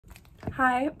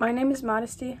Hi, my name is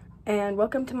Modesty, and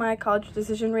welcome to my college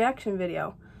decision reaction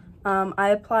video. I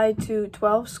applied to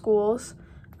 12 schools.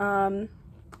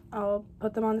 I'll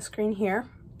put them on the screen here.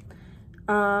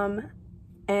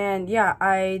 And yeah,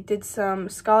 I did some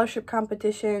scholarship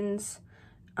competitions,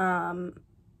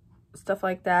 stuff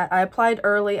like that. I applied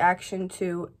early action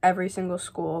to every single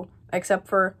school, except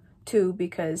for 2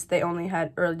 because they only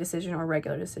had early decision or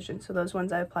regular decision. So those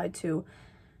ones I applied to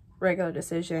regular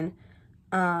decision.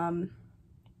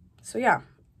 So yeah.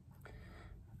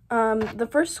 The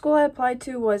first school I applied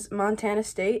to was Montana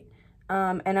State,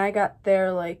 and I got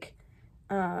there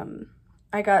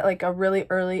I got like a really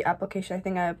early application. I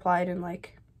think I applied in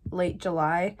like late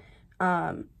July,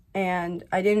 and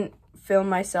I didn't film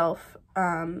myself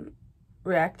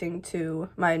reacting to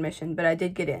my admission, but I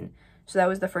did get in. So that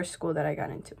was the first school that I got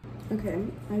into. Okay,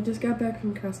 I just got back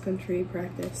from cross-country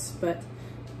practice, but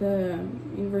the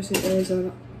University of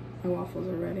Arizona, my waffles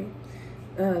are ready.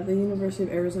 The University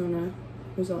of Arizona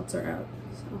results are out,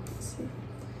 so let's see.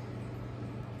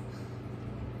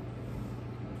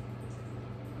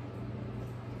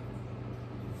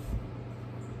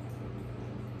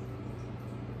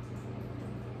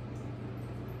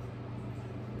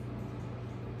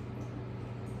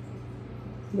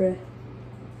 Bruh.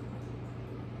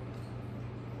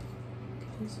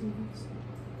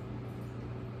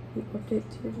 You update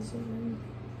to your decision.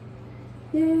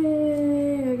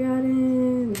 Yay! I got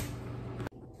in!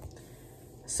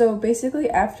 So basically,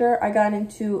 after I got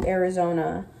into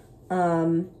Arizona,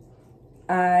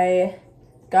 I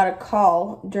got a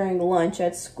call during lunch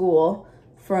at school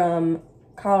from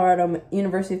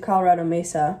University of Colorado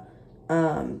Mesa,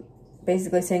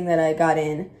 basically saying that I got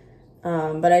in,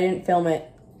 but I didn't film it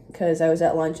because I was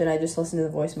at lunch and I just listened to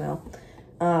the voicemail.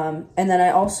 And then I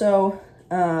also,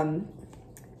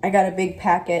 I got a big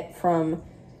packet from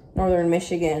Northern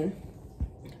Michigan,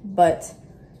 but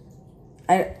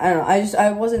I don't know,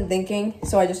 I wasn't thinking,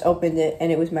 so I just opened it and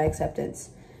it was my acceptance.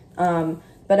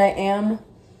 But I am,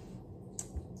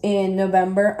 in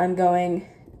November, I'm going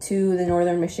to the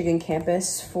Northern Michigan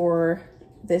campus for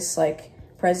this like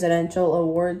presidential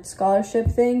award scholarship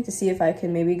thing to see if I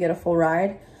can maybe get a full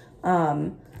ride.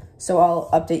 So I'll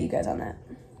update you guys on that.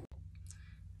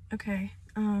 Okay,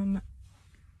 I'm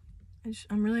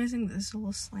realizing this is a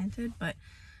little slanted, but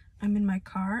I'm in my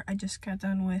car. I just got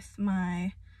done with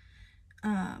my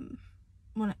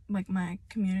my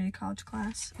community college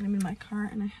class, and I'm in my car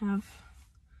and I have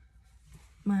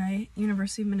my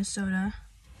University of Minnesota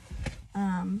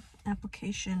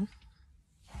application.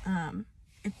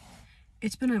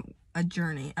 It's been a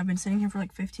journey. I've been sitting here for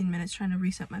like 15 minutes trying to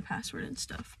reset my password and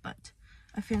stuff, but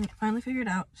I finally figured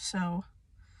it out, so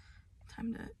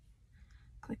time to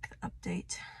click the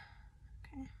update.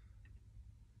 Okay.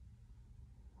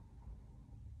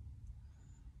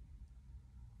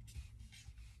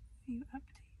 View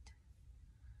update.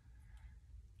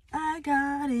 I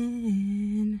got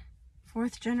in.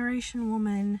 4th generation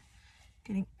woman,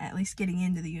 at least getting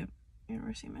into the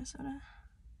University of Minnesota.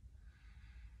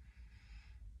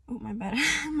 Oh, my bad.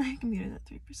 My computer's at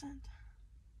 3%.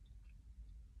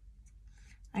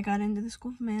 I got into the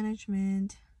School of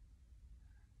Management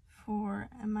for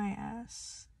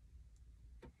MIS.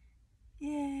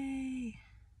 Yay!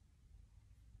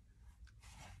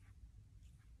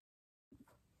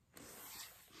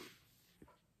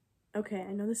 Okay,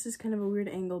 I know this is kind of a weird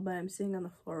angle, but I'm sitting on the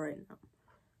floor right now.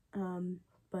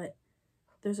 But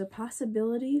there's a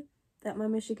possibility that my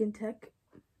Michigan Tech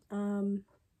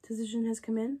decision has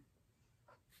come in.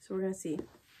 So we're gonna see.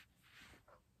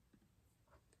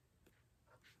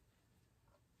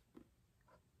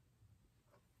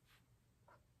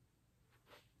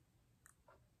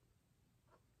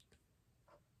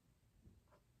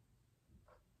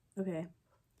 Okay.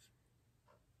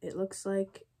 It looks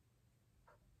like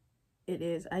it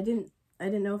is. I didn't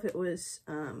know if it was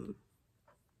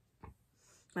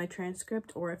my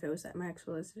transcript or if it was my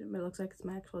actual decision, but it looks like it's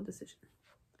my actual decision.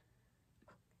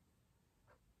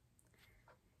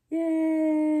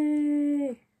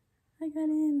 Yay! I got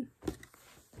in.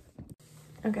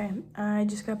 Okay, I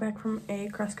just got back from a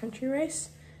cross-country race,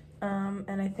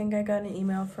 and I think I got an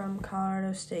email from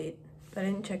Colorado State, but I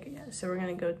didn't check it yet, so we're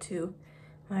gonna go to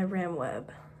my RamWeb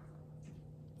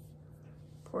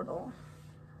portal.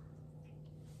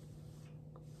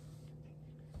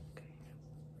 Okay.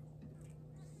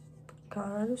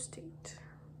 Colorado State.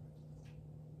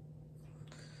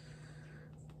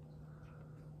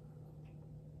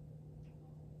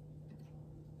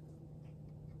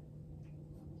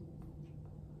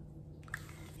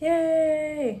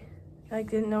 Yay! I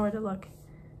didn't know where to look.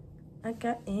 I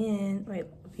got in. Wait,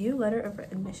 view letter of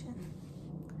admission.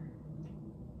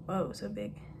 Whoa, so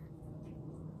big.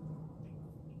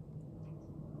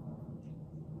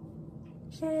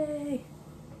 Yay!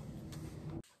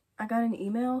 I got an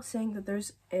email saying that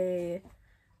there's a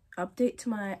update to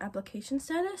my application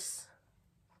status,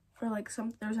 or like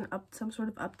some sort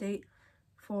of update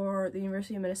for the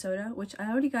University of Minnesota, which I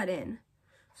already got in,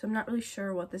 so I'm not really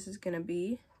sure what this is gonna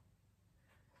be.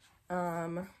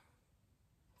 But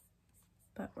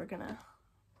we're gonna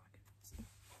see.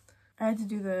 I had to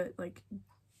do the like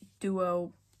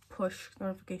duo push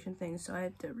notification thing, so I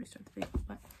had to restart the video.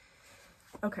 But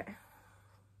okay.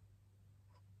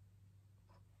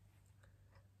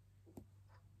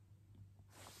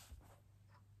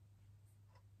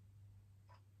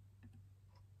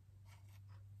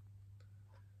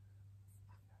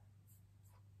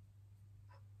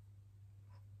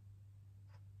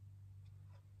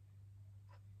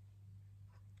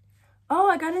 Oh,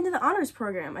 I got into the honors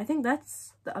program. I think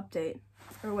that's the update.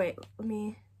 Or wait, let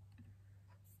me...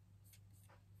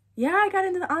 Yeah, I got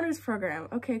into the honors program.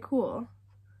 Okay, cool.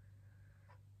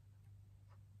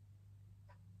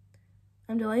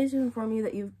 I'm delighted to inform you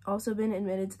that you've also been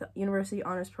admitted to the University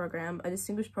Honors Program, a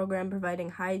distinguished program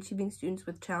providing high-achieving students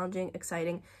with challenging,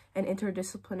 exciting, and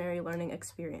interdisciplinary learning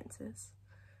experiences.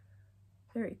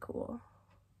 Very cool.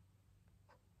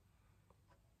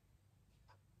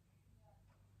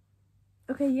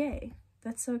 Okay, yay.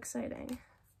 That's so exciting.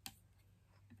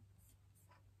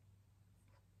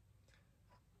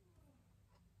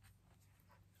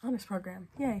 Honors program,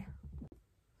 yay.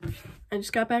 I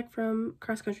just got back from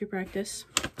cross-country practice.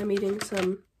 I'm eating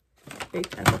some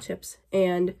baked apple chips,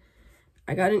 and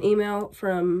I got an email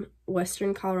from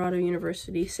Western Colorado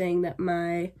University saying that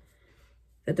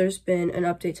there's been an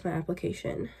update to my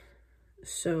application.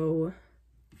 So,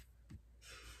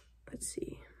 let's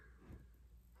see.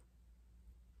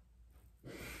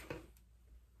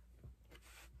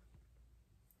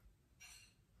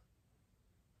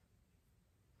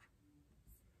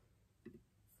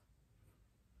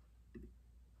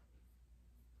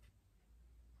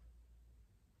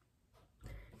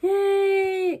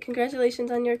 Yay! Congratulations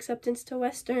on your acceptance to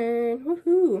Western.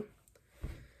 Woohoo!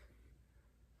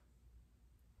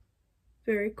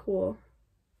 Very cool.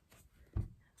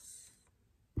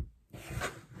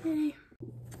 Yay.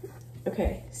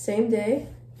 Okay, same day,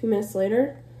 a few minutes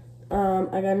later,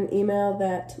 I got an email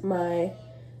that my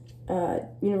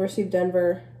University of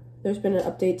Denver, there's been an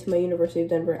update to my University of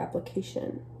Denver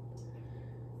application.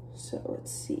 So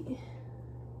let's see.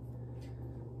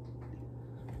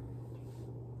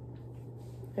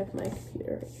 I have my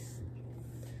computer right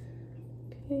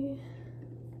here. Okay.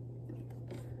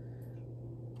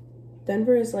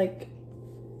 Denver is like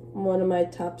one of my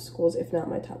top schools, if not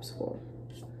my top school.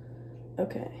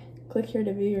 Okay. Click here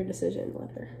to view your decision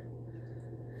letter.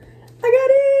 I got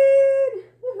in!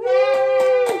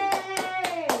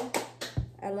 Woohoo!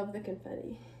 I love the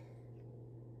confetti.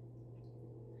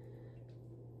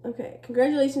 Okay,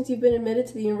 congratulations, you've been admitted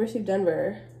to the University of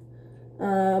Denver.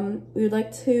 We would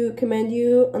like to commend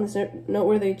you on this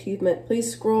noteworthy achievement.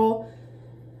 Please scroll.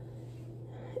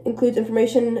 Includes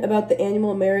information about the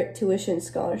annual merit tuition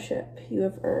scholarship you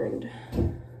have earned.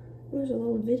 There's a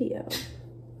little video.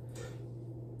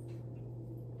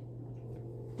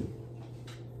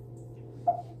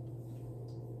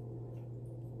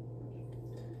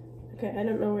 Okay, I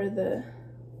don't know where the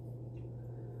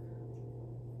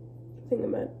thing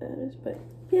about that is, but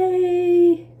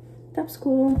yay! Top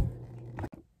school.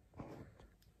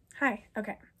 Hi,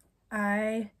 okay.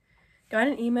 I got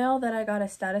an email that I got a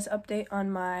status update on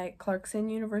my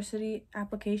Clarkson University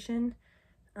application.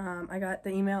 I got the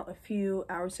email a few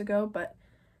hours ago, but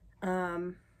I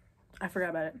forgot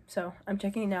about it, so I'm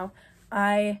checking it now.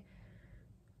 I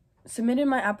submitted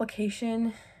my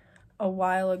application a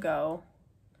while ago.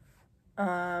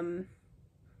 I'm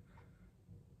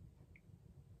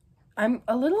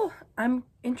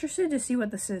interested to see what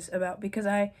this is about, because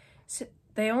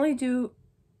they only do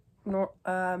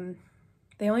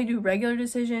regular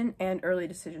decision and early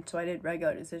decision, so I did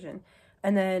regular decision.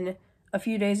 And then a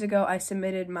few days ago, I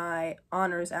submitted my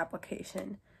honors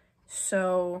application.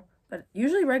 So, but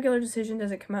usually regular decision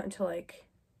doesn't come out until like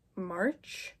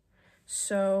March.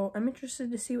 So I'm interested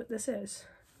to see what this is.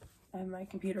 I have my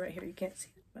computer right here. You can't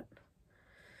see it, but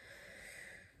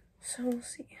so we'll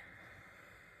see.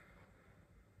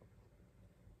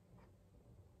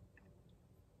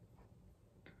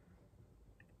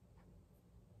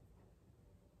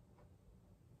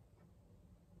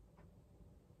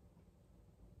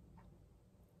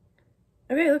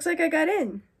 Okay, looks like I got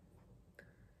in.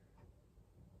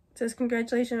 It says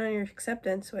congratulations on your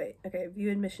acceptance. Wait, okay,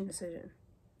 view admission decision.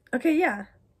 Okay, yeah.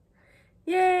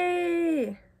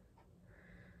 Yay!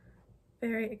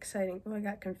 Very exciting. Oh, I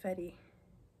got confetti.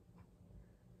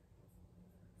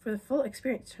 For the full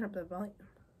experience, turn up the volume.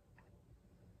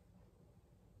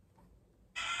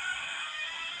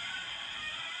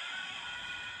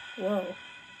 Whoa.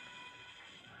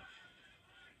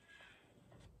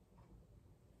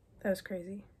 That was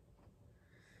crazy.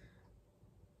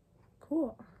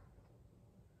 Cool.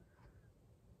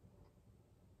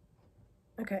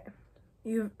 Okay.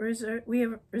 We have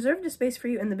reserved a space for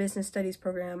you in the business studies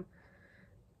program.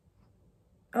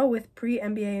 Oh, with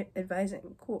pre-MBA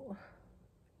advising. Cool.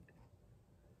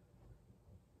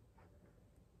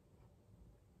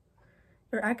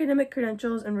 Your academic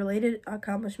credentials and related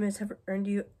accomplishments have earned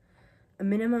you a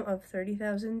minimum of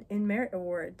 30,000 in merit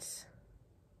awards.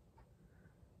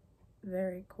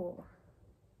 Very cool.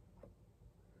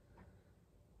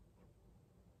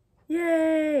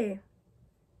 Yay!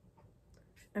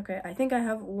 Okay, I think I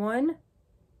have one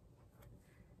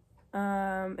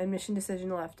admission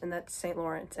decision left, and that's St.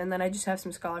 Lawrence. And then I just have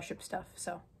some scholarship stuff,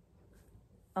 so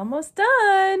almost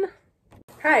done.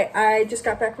 Hi, I just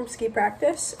got back from ski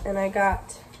practice, and I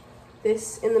got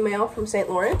this in the mail from St.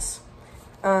 Lawrence.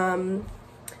 I'm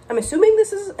assuming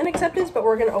this is an acceptance, but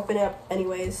we're gonna open it up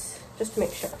anyways, just to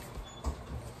make sure.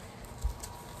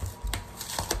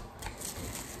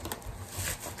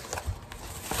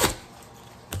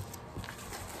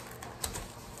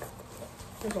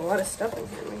 There's a lot of stuff in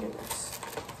here, my goodness.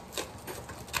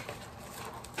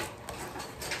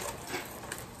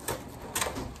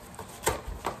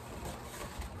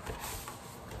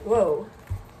 Whoa,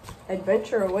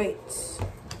 adventure awaits.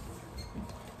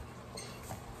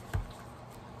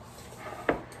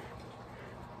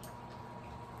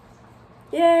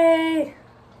 Yay!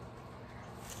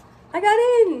 I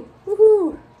got in!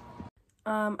 Woohoo!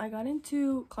 I got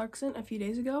into Clarkson a few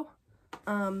days ago,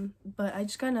 but I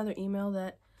just got another email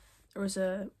that there was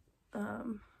there's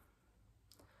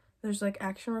like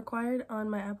action required on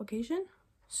my application,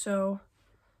 so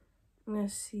I'm gonna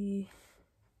see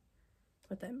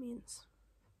what that means.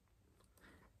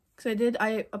 Because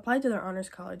I applied to their honors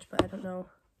college, but I don't know.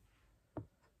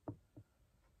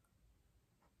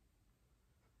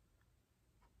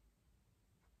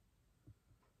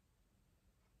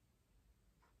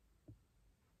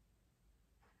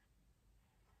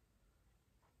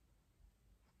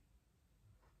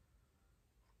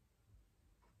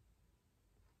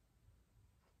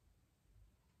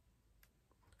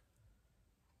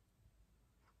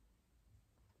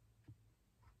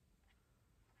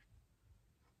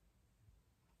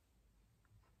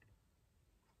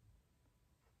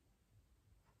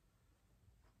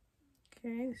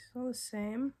 Okay, this is all the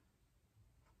same.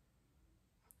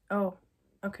 Oh,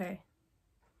 okay.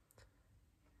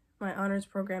 My honors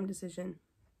program decision.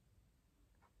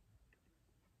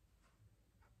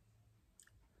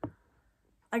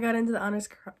 I got into the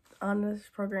honors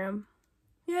program.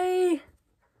 Yay!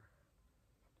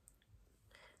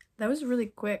 That was really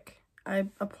quick. I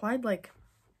applied like,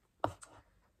 I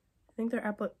think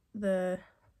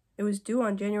it was due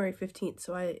on January 15th,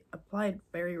 so I applied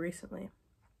very recently.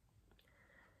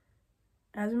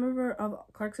 As a member of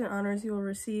Clarkson Honors, you will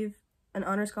receive an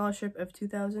honor scholarship of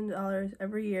 $2,000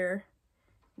 every year,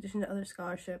 in addition to other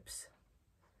scholarships.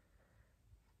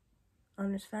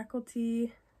 Honors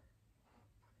faculty,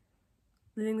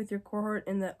 living with your cohort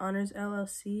in the Honors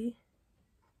LLC.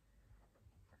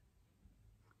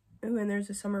 Ooh, and there's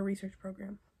a summer research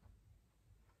program.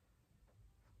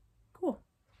 Cool.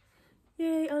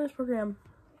 Yay, honors program.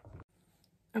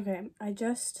 Okay, I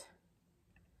just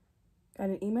got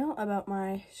an email about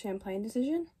my Champlain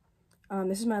decision.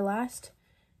 This is my last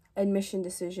admission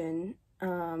decision.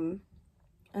 And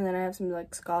then I have some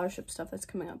like scholarship stuff that's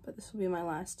coming up, but this will be my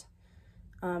last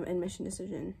admission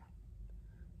decision.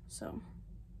 So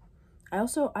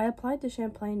I applied to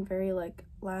Champlain very like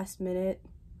last minute,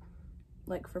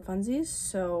 like for funsies,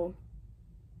 so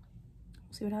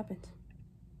we'll see what happens.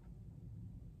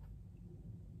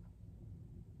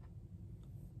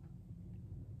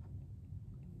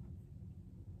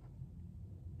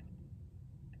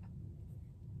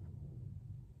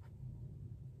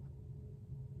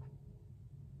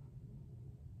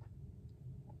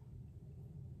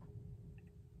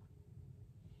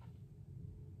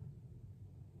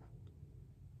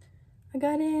 I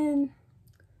got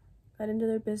into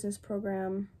their business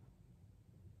program.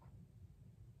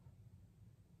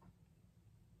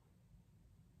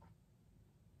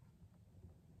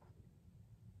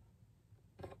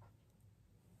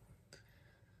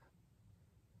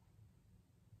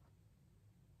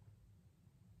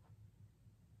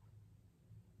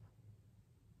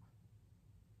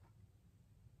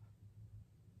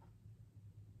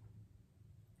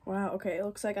 Wow, okay, it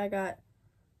looks like I got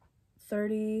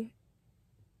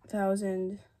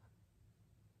 $30,000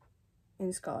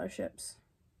 in scholarships.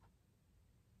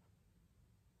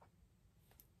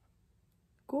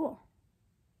 Cool.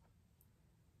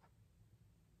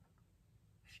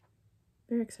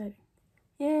 Very exciting.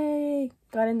 Yay!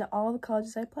 Got into all the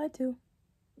colleges I applied to.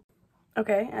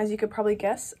 Okay, as you could probably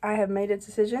guess, I have made a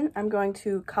decision. I'm going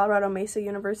to Colorado Mesa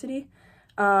University.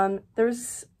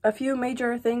 There's a few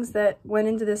major things that went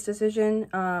into this decision.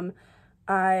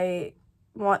 I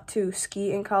want to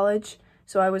ski in college,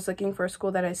 so I was looking for a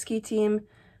school that has a ski team.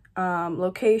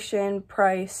 Location,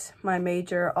 price, my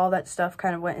major, all that stuff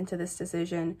kind of went into this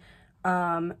decision.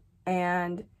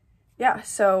 And yeah,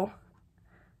 so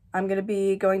I'm going to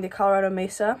be going to Colorado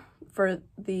Mesa for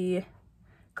the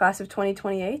class of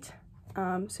 2028.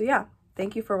 So yeah,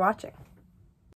 thank you for watching.